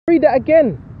Read that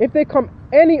again. If they come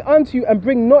any unto you and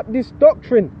bring not this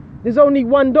doctrine, there's only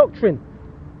one doctrine.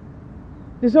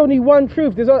 There's only one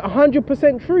truth. There's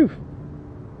 100% truth.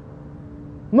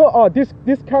 Not this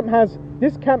camp has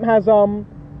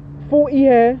 40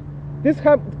 here. This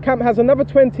camp has another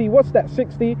 20. What's that?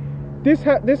 60. This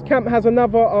camp has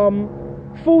another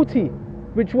 40,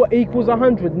 which what equals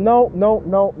 100. No.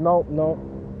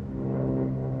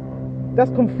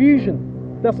 That's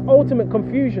confusion. That's ultimate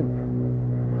confusion.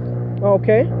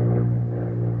 Okay.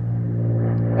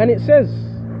 And it says,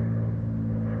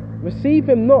 receive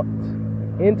him not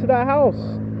into thy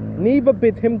house, neither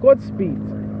bid him Godspeed.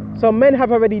 So men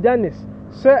have already done this.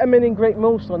 Certain men in Great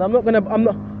Millstone. I'm not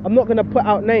gonna put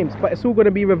out names, but it's all gonna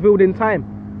be revealed in time.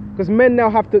 Because men now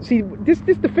have to see this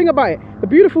the thing about it. The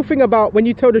beautiful thing about when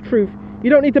you tell the truth, you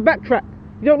don't need to backtrack.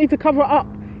 You don't need to cover it up.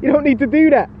 You don't need to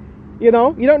do that. You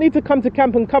know, you don't need to come to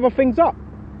camp and cover things up.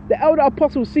 The elder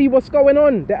apostles see what's going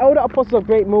on. The elder apostles of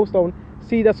Great Millstone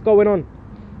see that's going on.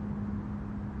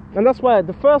 And that's why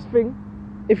the first thing,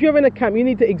 if you're in a camp, you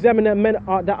need to examine the men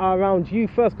that are around you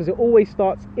first, because it always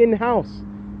starts in-house.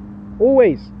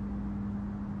 Always.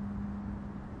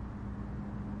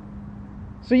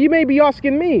 So you may be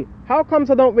asking me, how comes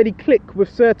I don't really click with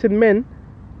certain men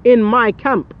in my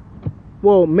camp?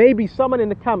 Well, maybe someone in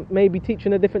the camp may be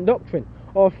teaching a different doctrine,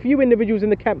 or a few individuals in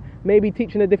the camp may be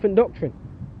teaching a different doctrine.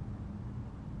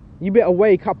 You better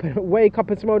wake up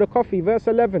and smell the coffee. Verse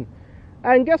 11.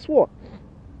 And guess what?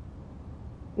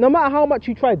 No matter how much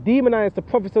you try to demonize the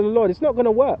prophets of the Lord, it's not going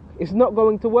to work. It's not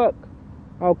going to work.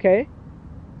 Okay?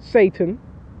 Satan.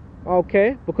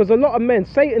 Okay? Because a lot of men,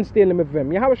 Satan's dealing with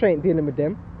them. Yahweh ain't dealing with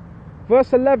them.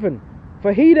 Verse 11.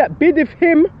 For he that biddeth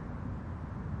him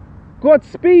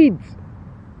Godspeed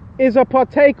is a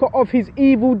partaker of his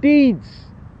evil deeds.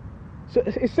 So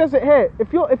it says it here.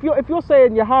 If you're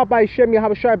saying Yahweh Shem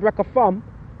Yahweh Shai Brakafam,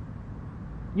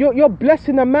 you're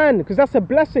blessing a man, because that's a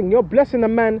blessing. You're blessing a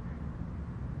man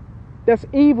that's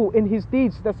evil in his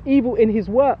deeds, that's evil in his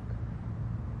work.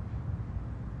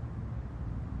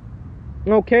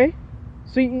 Okay,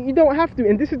 so you don't have to.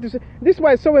 And this is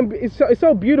why it's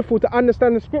so beautiful to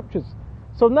understand the scriptures.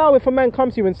 So now, if a man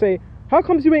comes to you and say, "How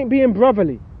comes you ain't being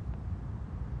brotherly?"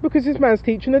 Because this man's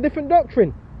teaching a different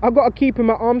doctrine. I've got to keep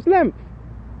him at arm's length.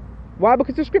 Why?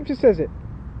 Because the scripture says it.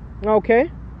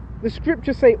 Okay? The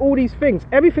scriptures say all these things.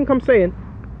 Everything I'm saying,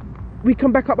 we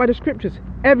come back up by the scriptures.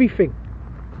 Everything.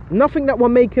 Nothing that we're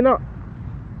making up.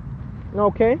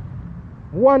 Okay?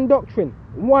 One doctrine,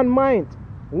 one mind,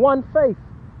 one faith.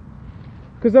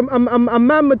 Because a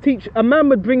man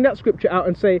would bring that scripture out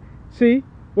and say, see,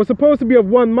 we're supposed to be of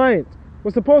one mind.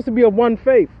 We're supposed to be of one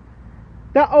faith.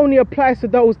 That only applies to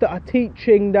those that are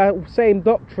teaching the same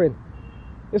doctrine.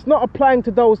 It's not applying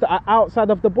to those that are outside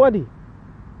of the body.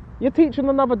 You're teaching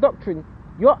another doctrine.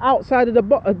 You're outside of the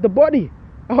body.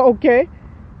 Okay?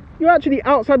 You're actually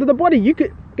outside of the body.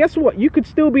 Guess what? You could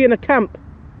still be in a camp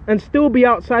and still be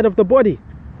outside of the body.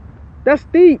 That's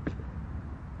deep.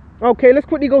 Okay, let's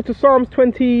quickly go to Psalms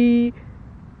 23.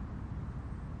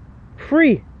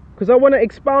 Because I want to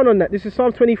expound on that. This is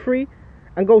Psalms 23.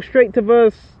 And go straight to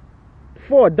verse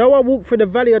 4. Though I walk through the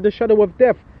valley of the shadow of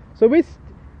death. So it's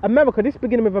America. This is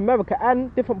beginning with America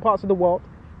and different parts of the world.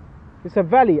 It's a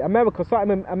valley. America,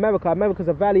 starting in America. America's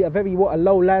a valley, a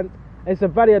low land. It's a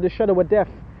valley of the shadow of death.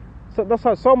 So that's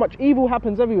how so much evil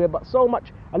happens everywhere. But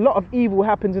a lot of evil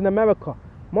happens in America.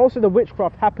 Most of the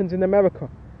witchcraft happens in America.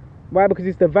 Why? Because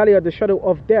it's the valley of the shadow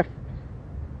of death.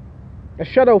 A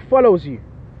shadow follows you.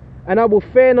 And I will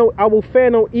fear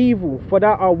no evil, for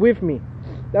thou art with me.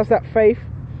 That's that faith.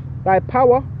 Thy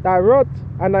power, thy rod,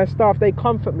 and thy staff, they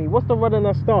comfort me. What's the rod and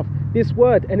the staff? This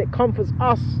word, and it comforts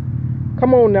us.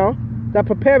 Come on now. That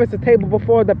prepareth the table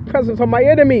before the presence of my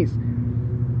enemies.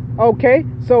 Okay,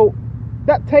 so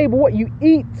that table, what you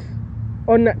eat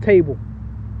on that table.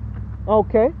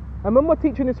 Okay, and when we're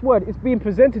teaching this word, it's being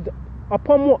presented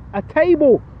upon what? A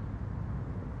table.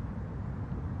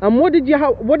 And what did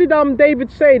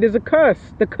David say? There's a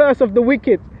curse, the curse of the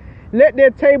wicked. Let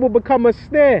their table become a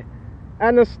snare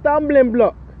and a stumbling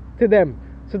block to them.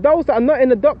 So those that are not in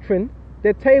the doctrine,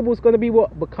 their table is going to be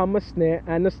what? Become a snare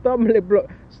and a stumbling block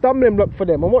for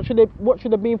them. And what should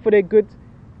have been for their good?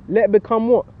 Let it become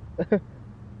what?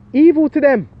 Evil to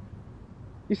them.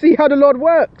 You see how the Lord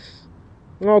works.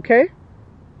 Okay?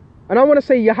 And I want to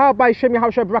say Yahweh Shem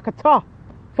Yahweh Brakatah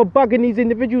for bugging these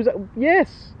individuals.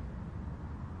 Yes.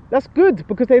 That's good,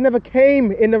 because they never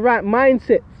came in the right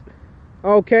mindset.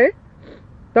 Okay?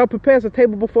 Thou prepares a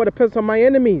table before the presence of my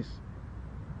enemies.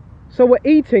 So we're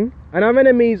eating, and our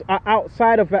enemies are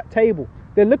outside of that table.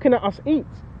 They're looking at us eat.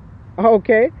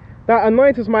 Okay? Thou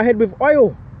anointest my head with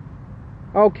oil.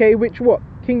 Okay, which what?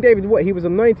 King David, what? He was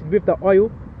anointed with the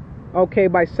oil, okay,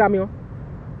 by Samuel.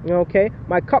 Okay,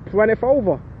 my cup runneth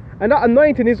over. And that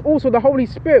anointing is also the Holy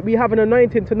Spirit. We have an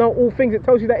anointing to know all things. It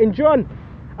tells you that in John,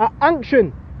 an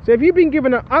unction. So if you've been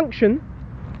given an unction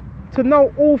to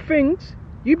know all things,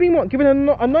 you've been what? Given an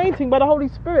anointing by the Holy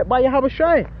Spirit, by Yahweh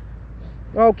Shai.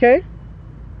 Okay,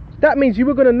 that means you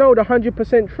were going to know the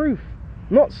 100% truth,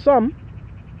 not some.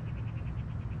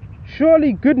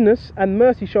 Surely goodness and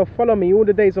mercy shall follow me all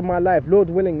the days of my life, Lord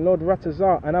willing, Lord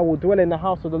Ratazar, and I will dwell in the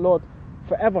house of the Lord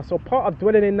forever. So part of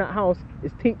dwelling in that house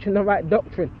is teaching the right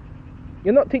doctrine.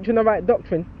 You're not teaching the right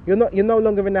doctrine, you're no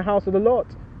longer in the house of the Lord.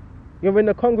 You're in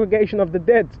the congregation of the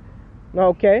dead.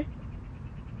 Okay,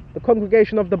 the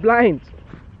congregation of the blind.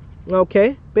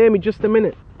 Okay, bear me just a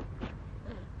minute.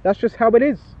 That's just how it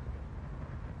is.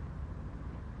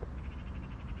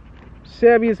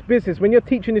 Serious business. When you're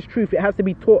teaching this truth, it has to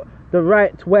be taught the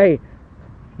right way,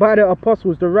 by the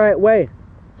apostles, the right way.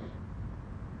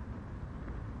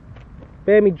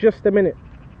 Bear me just a minute.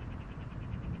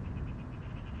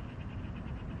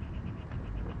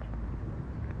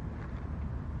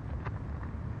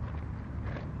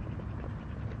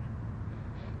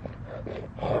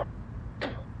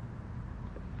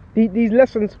 These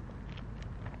lessons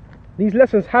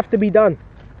have to be done.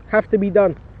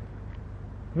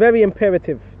 Very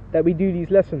imperative that we do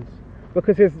these lessons,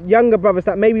 because there's younger brothers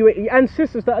that maybe and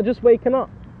sisters that are just waking up,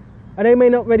 and they may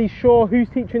not really sure who's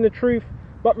teaching the truth,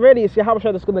 but really it's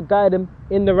Yahweh that's going to guide them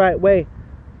in the right way,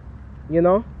 you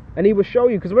know. And He will show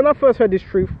you. Because when I first heard this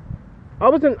truth,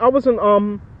 I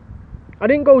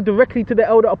didn't go directly to the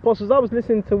elder apostles. I was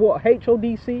listening to what?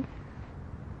 HODC.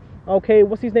 Okay,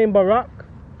 what's his name? Barak.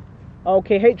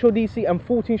 Okay, HODC and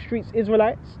 14th Street's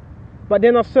Israelites. But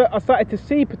then I started to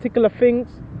see particular things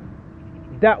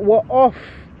that were off.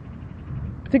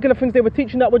 Particular things they were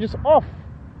teaching that were just off.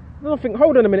 Then I think,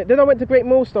 hold on a minute. Then I went to Great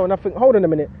Millstone and I think, hold on a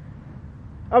minute.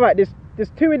 Alright,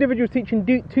 there's two individuals teaching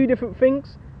two different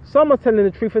things. Some are telling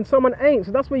the truth and someone ain't.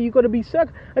 So that's where you got to be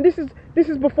certain. And this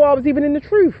is before I was even in the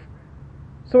truth.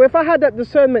 So if I had that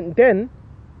discernment then,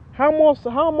 how more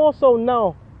so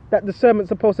now that discernment's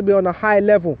supposed to be on a high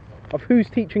level of who's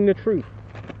teaching the truth?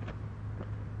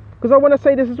 Because I want to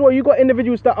say this as well. You got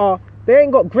individuals that they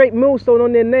ain't got Great Millstone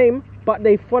on their name, but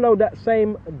they follow that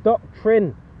same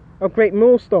doctrine of Great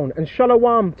Millstone. And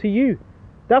shalom to you.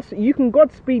 You can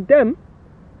Godspeed them.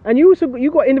 And you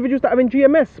got individuals that are in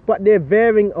GMS, but they're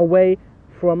veering away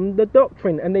from the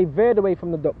doctrine, and they veered away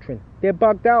from the doctrine. They're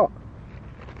bugged out.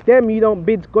 Them you don't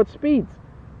bid Godspeed,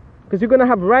 because you're gonna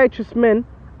have righteous men,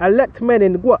 elect men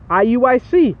in what?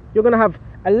 IUIC. You're gonna have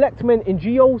elect men in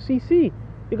GOCC.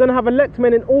 You're gonna have elect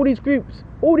men in all these groups.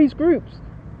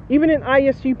 Even in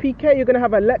ISUPK, you're gonna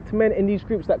have elect men in these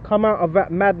groups that come out of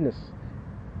that madness.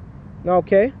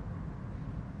 Okay.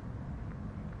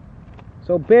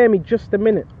 So bear me just a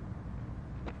minute.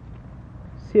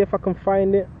 See if I can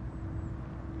find it.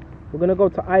 We're going to go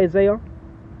to Isaiah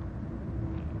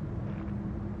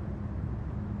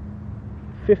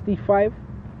 55.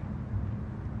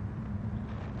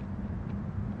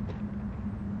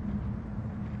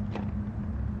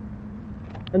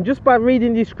 And just by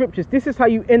reading these scriptures, this is how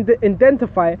you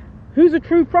identify who's a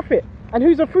true prophet and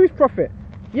who's a false prophet.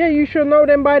 Yeah, you should know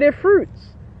them by their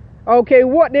fruits. Okay,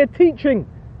 what they're teaching,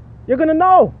 you're going to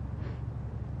know.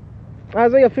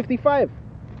 Isaiah 55.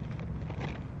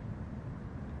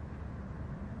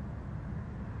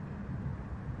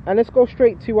 And let's go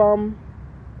straight to am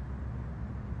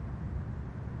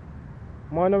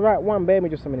I on the right one? Bear me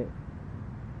just a minute.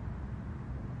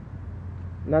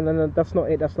 No, that's not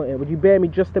it. Would you bear me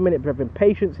just a minute, brethren?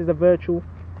 Patience is a virtue.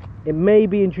 It may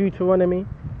be in Deuteronomy.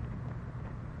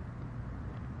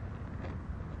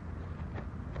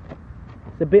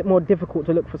 It's a bit more difficult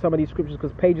to look for some of these scriptures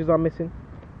because pages are missing.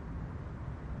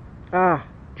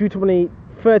 Deuteronomy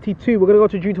 32. We're going to go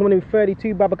to Deuteronomy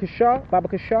 32.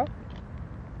 Babakashah.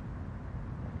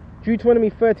 Deuteronomy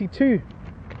 32.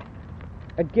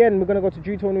 Again, we're going to go to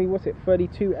Deuteronomy,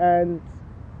 32, and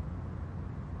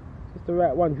it's the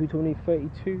right one, Deuteronomy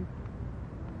 32.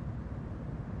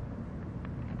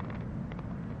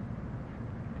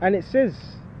 And it says,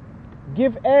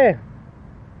 give ear.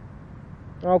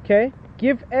 Okay,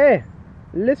 give ear.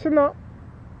 Listen up,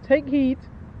 take heed,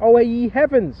 O ye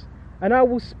heavens, and I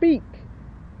will speak.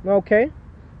 Okay,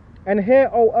 and hear,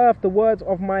 O earth, the words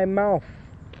of my mouth.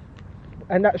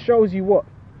 And that shows you what?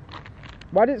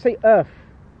 Why did it say earth?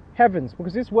 Heavens,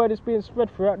 because this word is being spread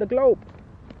throughout the globe.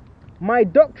 My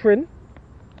doctrine,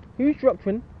 whose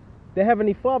doctrine? The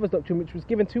Heavenly Father's doctrine, which was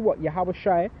given to what? Yahweh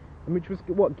Shai, and which was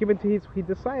what? Given to his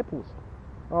disciples.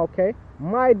 Okay,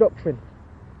 my doctrine.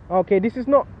 Okay, this is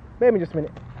not Bear me just a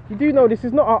minute. You do know this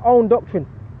is not our own doctrine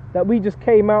that we just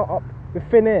came out up with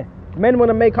thin air. Men want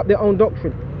to make up their own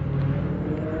doctrine.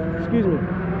 Excuse me.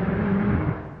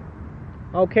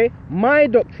 Okay, my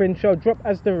doctrine shall drop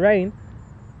as the rain.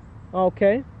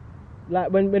 Okay,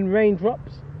 like when rain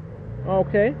drops.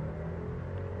 Okay,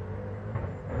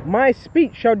 my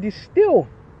speech shall distill.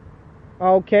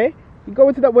 Okay, you go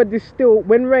into that word distill.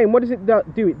 When rain, what does it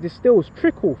do? It distills,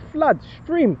 trickle, flood,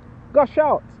 stream, gush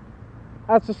out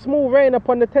as a small rain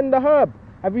upon the tender herb.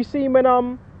 Have you seen when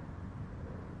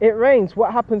it rains,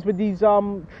 what happens with these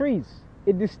trees?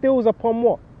 It distills upon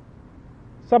what?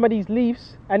 Some of these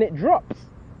leaves, and it drops.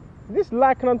 This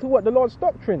likened unto what? The Lord's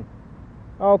doctrine.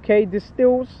 Okay,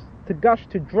 distills, to gush,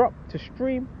 to drop, to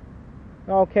stream.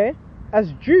 Okay,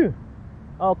 as dew.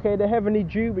 Okay, the heavenly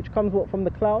dew which comes what, from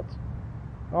the clouds.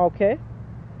 Okay,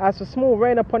 as a small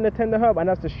rain upon the tender herb, and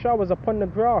as the showers upon the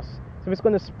grass. So it's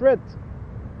going to spread,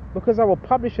 because I will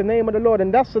publish the name of the Lord.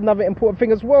 And that's another important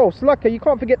thing as well. Slaka, you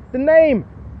can't forget the name.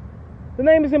 The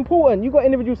name is important. You got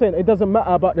individuals saying it doesn't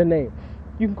matter about the name.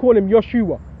 You can call him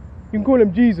Yeshua. You can call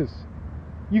him Jesus.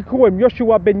 You can call him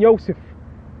Joshua ben Yosef.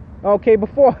 Okay,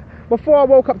 before I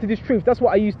woke up to this truth, that's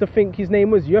what I used to think his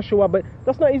name was, Joshua, but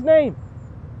that's not his name.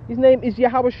 His name is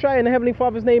Yahweh Shai, and the Heavenly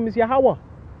Father's name is Yahweh.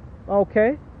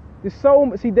 Okay? There's so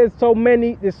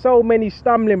many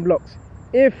stumbling blocks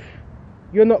if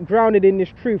you're not grounded in this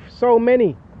truth. So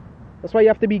many. That's why you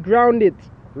have to be grounded,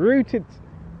 rooted.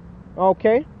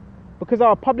 Okay? Because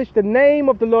I'll publish the name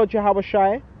of the Lord Yahweh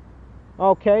Shai.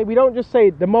 Okay? We don't just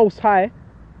say the Most High,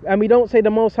 and we don't say the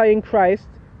Most High in Christ.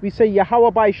 We say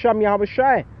Yahweh by Sham Yahweh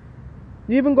Shai.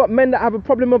 You even got men that have a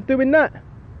problem of doing that.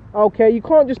 Okay? You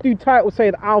can't just do titles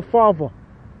saying Our Father,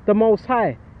 the Most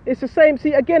High. It's the same.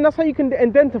 See, again, that's how you can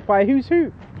identify who's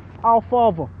who. Our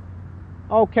Father.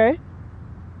 Okay?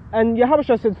 And Yahweh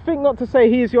Shai said, think not to say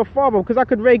He is your Father, because I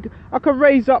could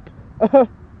raise up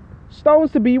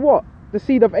stones to be what? The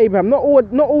seed of Abraham. Not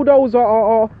all those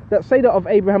are that say that of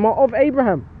Abraham are of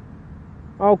Abraham.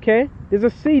 Okay? There's a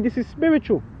seed. This is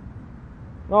spiritual.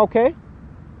 Okay?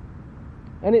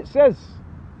 And it says,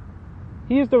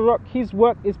 He is the rock, His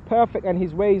work is perfect, and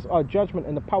His ways are judgment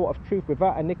and the power of truth.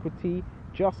 Without iniquity,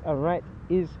 just and right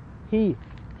is He.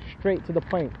 Straight to the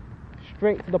point.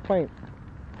 Straight to the point.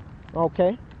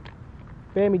 Okay?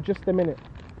 Bear me just a minute.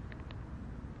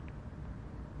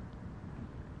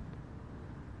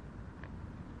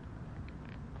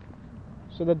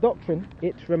 So the doctrine,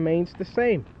 it remains the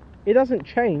same. It doesn't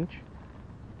change.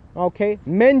 Okay?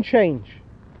 Men change.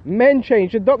 Men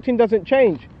change. The doctrine doesn't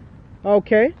change.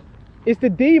 Okay? It's the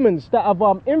demons that have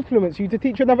influenced you to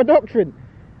teach another doctrine.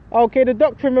 Okay? The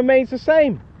doctrine remains the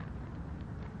same.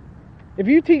 If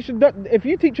you teach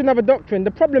another doctrine,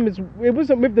 the problem is it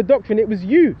wasn't with the doctrine, it was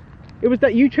you. It was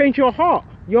that you changed your heart,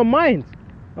 your mind.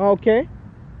 Okay?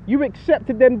 You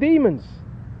accepted them demons.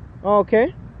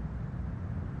 Okay?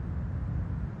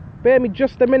 Bear me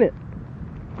just a minute.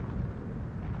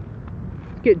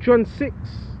 Let's get John 6.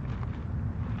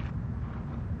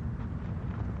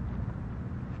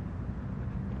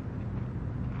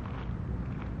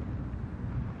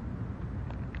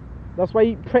 That's why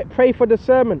you pray for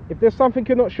discernment. If there's something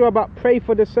you're not sure about, pray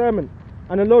for discernment,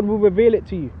 and the Lord will reveal it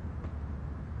to you.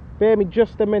 Bear me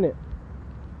just a minute.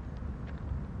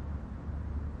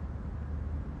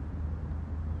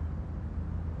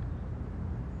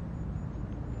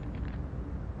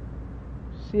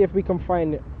 See if we can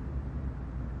find it.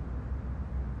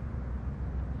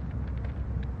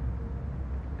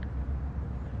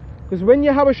 Because when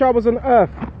Yahweh Shah was on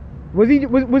earth, was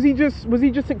he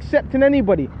just accepting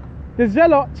anybody? The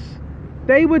zealots,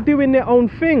 they were doing their own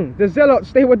thing. The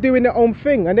zealots, they were doing their own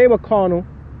thing, and they were carnal.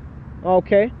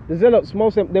 Okay, the zealots,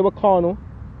 most of them, they were carnal.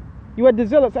 You had the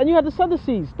zealots, and you had the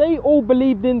Sadducees. They all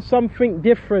believed in something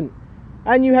different.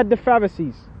 And you had the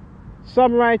Pharisees,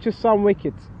 some righteous, some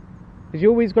wicked. Because you're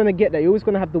always going to get that. You're always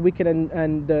going to have the wicked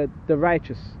and the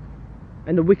righteous,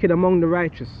 and the wicked among the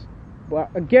righteous. But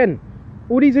again,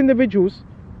 all these individuals,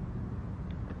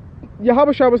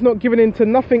 Yahweh Shah was not given into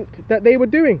nothing that they were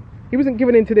doing. He wasn't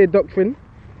given into their doctrine.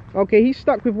 Okay, he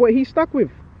stuck with what he stuck with.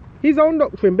 His own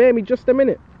doctrine. Bear me just a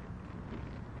minute.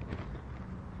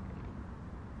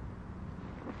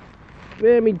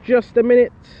 Bear me just a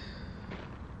minute.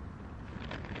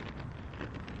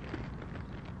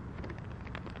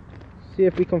 See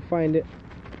if we can find it.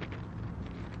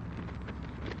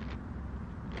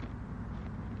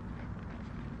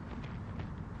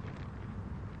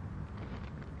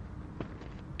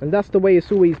 And that's the way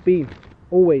it's always been.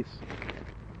 Always.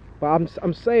 But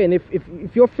I'm saying,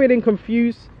 if you're feeling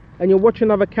confused and you're watching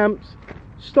other camps,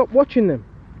 stop watching them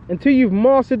until you've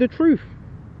mastered the truth.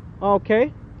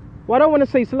 Okay? Well, I don't want to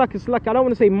say select, I don't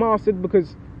want to say mastered,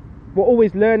 because we're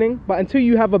always learning. But until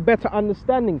you have a better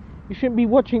understanding, you shouldn't be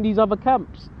watching these other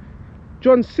camps.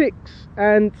 John 6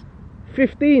 and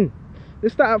 15.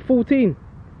 Let's start at 14.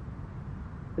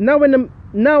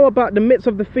 Now about the midst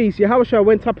of the feast, Yahushua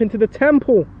went up into the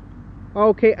temple,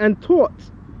 okay, and taught,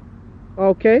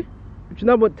 okay, which you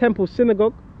know what temple,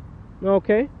 synagogue,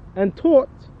 okay, and taught.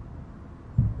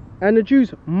 And the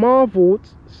Jews marveled,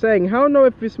 saying, how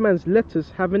knoweth this man's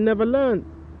letters, having never learned?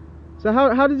 So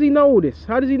how does he know all this?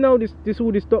 How does he know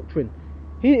all this doctrine?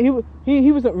 He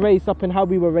wasn't raised up in how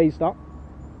we were raised up.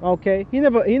 Okay, he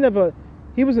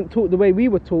wasn't taught the way we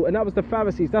were taught, and that was the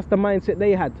Pharisees. That's the mindset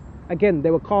they had. Again,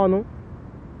 they were carnal.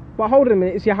 But hold on a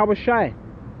minute, it's Yahushua,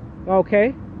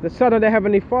 okay, the Son of the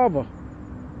Heavenly Father,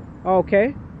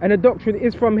 okay, and the doctrine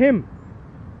is from him.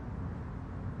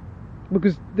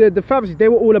 Because the Pharisees, they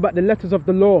were all about the letters of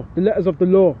the law, the letters of the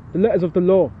law, the letters of the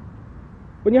law.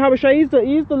 When Yahushua,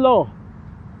 he is the law,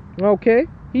 okay,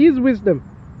 he is wisdom.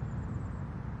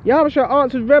 Yahushua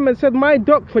answered them and said, my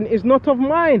doctrine is not of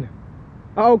mine,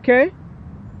 okay.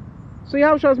 So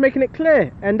Yahushua is making it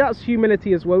clear, and that's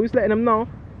humility as well. He's letting them know,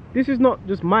 this is not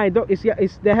just my doctrine,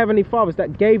 it's the Heavenly Father's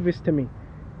that gave this to me,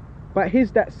 but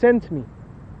his that sent me,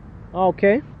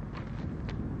 okay.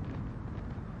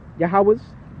 Yahweh's,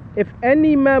 if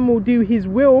any man will do his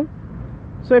will.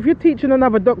 So if you're teaching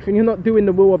another doctrine, you're not doing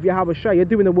the will of Yahushua, you're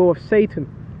doing the will of Satan.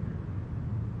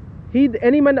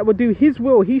 Any man that will do his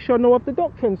will, he shall know of the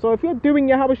doctrine. So if you're doing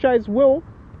Yahushua's will,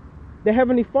 the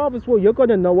Heavenly Father's will, you're going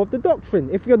to know of the doctrine.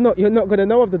 If you're not going to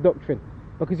know of the doctrine,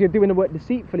 because you're doing the work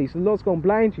deceitfully. So the Lord's going to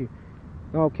blind you,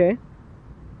 okay.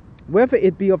 Whether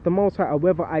it be of the Most High or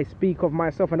whether I speak of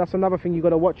myself. And that's another thing you got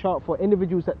to watch out for.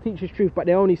 Individuals that teach His truth, but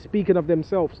they're only speaking of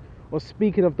themselves or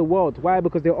speaking of the world. Why?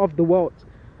 Because they're of the world.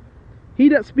 He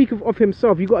that speaketh of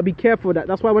himself, you got to be careful of that.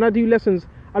 That's why when I do lessons,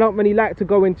 I don't really like to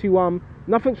go into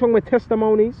nothing's wrong with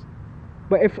testimonies,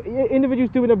 but if individuals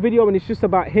doing a video and it's just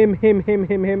about him,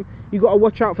 you got to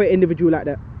watch out for an individual like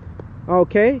that,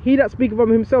 okay. He that speaketh of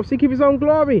himself seeketh his own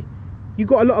glory. You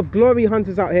got a lot of glory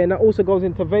hunters out here, and that also goes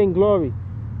into vain glory.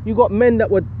 You got men that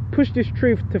would push this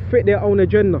truth to fit their own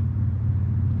agenda,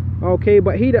 okay.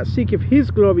 But he that seeketh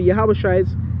his glory, Yahushua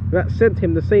that sent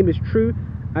him, the same is true,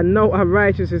 and no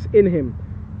unrighteousness in him,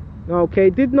 okay.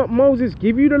 Did not Moses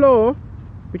give you the law,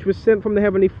 which was sent from the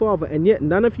Heavenly Father, and yet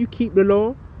none of you keep the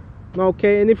law,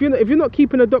 okay. And if you're not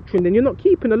keeping the doctrine, then you're not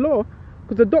keeping the law,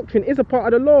 because the doctrine is a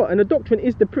part of the law, and the doctrine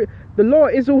is the law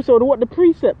is also the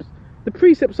precepts. The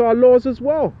precepts are laws as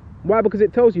well. Why? Because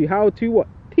it tells you how to what?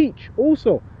 Teach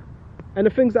also, and the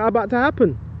things that are about to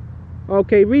happen,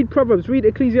 okay. Read Proverbs, read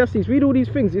Ecclesiastes, read all these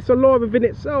things. It's a law within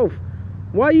itself.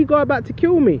 Why you go about to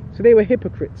kill me? So they were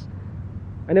hypocrites,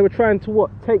 and they were trying to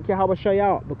what? Take Yahushua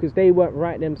out, because they weren't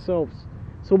right themselves.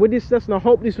 So with this lesson, I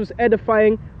hope this was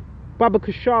edifying. Baba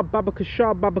Kashar, Baba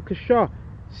Kashar, Baba Kashar.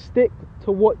 Stick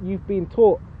to what you've been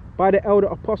taught by the elder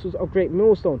apostles of Great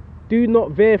Millstone. Do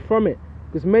not veer from it,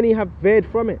 because many have veered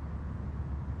from it,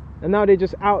 and now they're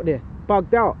just out there,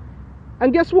 bugged out.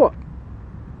 And guess what?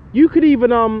 You could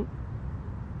even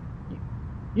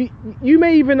you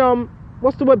may even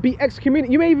what's the word? Be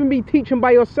excommunicated. You may even be teaching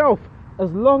by yourself,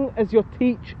 as long as you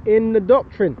teach in the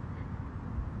doctrine.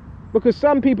 Because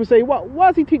some people say, what? Why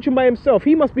is he teaching by himself?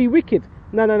 He must be wicked.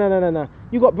 No.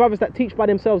 You got brothers that teach by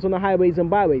themselves on the highways and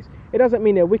byways. It doesn't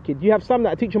mean they're wicked. You have some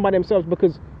that are teaching by themselves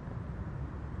because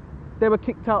they were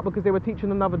kicked out because they were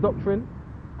teaching another doctrine.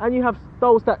 And you have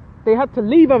those that they had to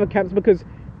leave other camps because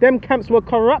them camps were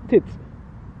corrupted,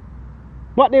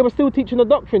 but they were still teaching the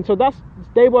doctrine. So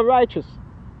they were righteous.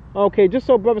 Okay, just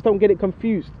so brothers don't get it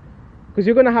confused. Because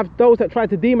you're going to have those that try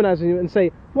to demonize you and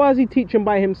say, why is he teaching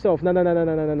by himself? No. And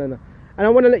I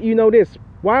want to let you know this.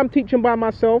 Why I'm teaching by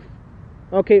myself?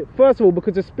 Okay, first of all,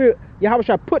 because the Spirit,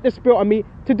 Yahushua put the Spirit on me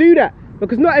to do that.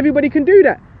 Because not everybody can do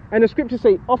that. And the scriptures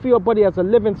say, offer your body as a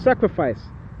living sacrifice.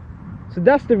 So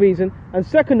that's the reason. And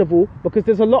second of all, because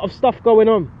there's a lot of stuff going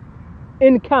on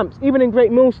in camps, even in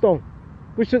Great Millstone,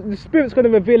 which the Spirit's going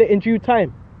to reveal it in due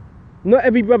time. Not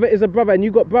every brother is a brother, and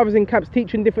you've got brothers in camps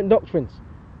teaching different doctrines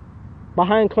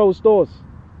behind closed doors,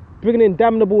 bringing in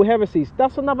damnable heresies.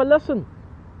 That's another lesson.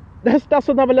 That's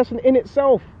another lesson in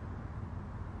itself.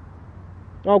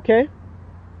 Okay?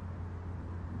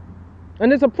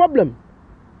 And there's a problem.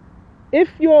 If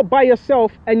you're by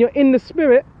yourself and you're in the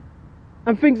Spirit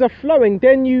and things are flowing,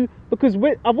 then because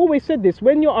I've always said this,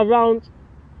 when you're around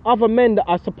other men that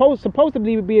are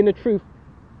supposedly be in the truth,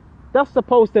 that's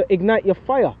supposed to ignite your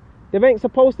fire. There ain't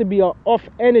supposed to be an off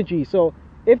energy. So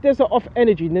if there's an off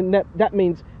energy, then that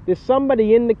means there's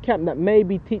somebody in the camp that may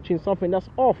be teaching something that's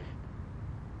off.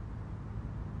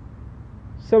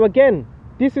 So again,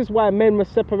 this is why men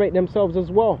must separate themselves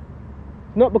as well.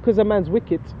 Not because a man's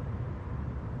wicked.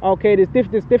 Okay,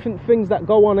 there's different things that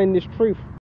go on in this truth.